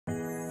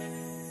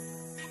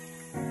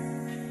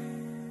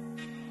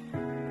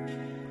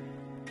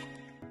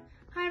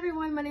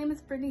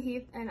Brittany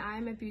Heath, and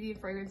I'm a beauty and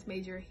fragrance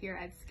major here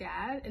at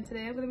SCAD. And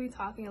today I'm going to be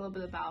talking a little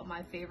bit about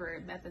my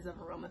favorite methods of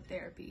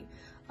aromatherapy.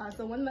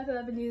 So one method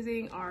I've been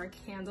using are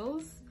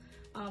candles.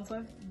 So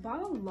I've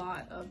bought a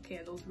lot of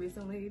candles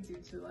recently due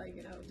to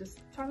just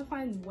trying to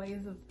find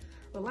ways of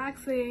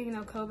relaxing.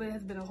 COVID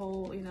has been a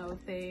whole,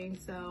 thing.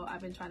 So I've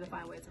been trying to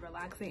find ways of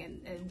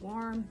relaxing, and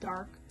warm,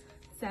 dark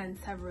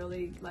scents have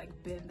really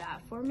been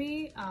that for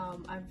me.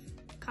 I'm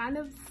kind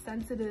of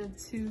sensitive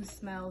to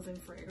smells and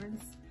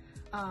fragrance,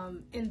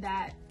 in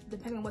that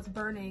depending on what's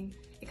burning,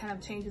 it kind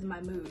of changes my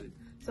mood.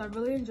 So I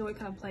really enjoy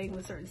kind of playing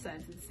with certain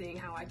scents and seeing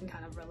how I can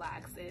kind of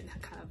relax and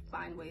kind of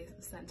find ways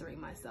of centering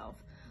myself.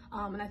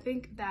 And I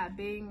think that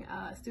being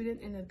a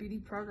student in a beauty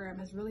program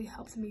has really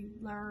helped me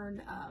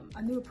learn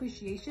a new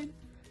appreciation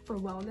for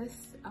wellness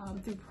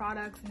through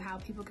products and how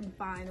people can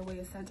find a way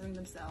of centering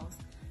themselves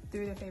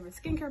through their favorite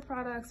skincare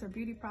products or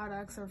beauty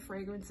products or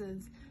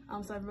fragrances.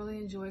 So I've really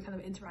enjoyed kind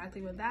of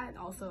interacting with that, and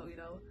also,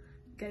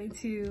 getting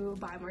to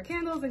buy more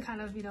candles and kind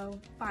of,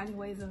 finding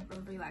ways of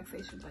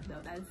relaxation. But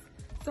no, that is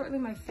certainly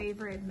my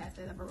favorite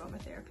method of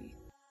aromatherapy.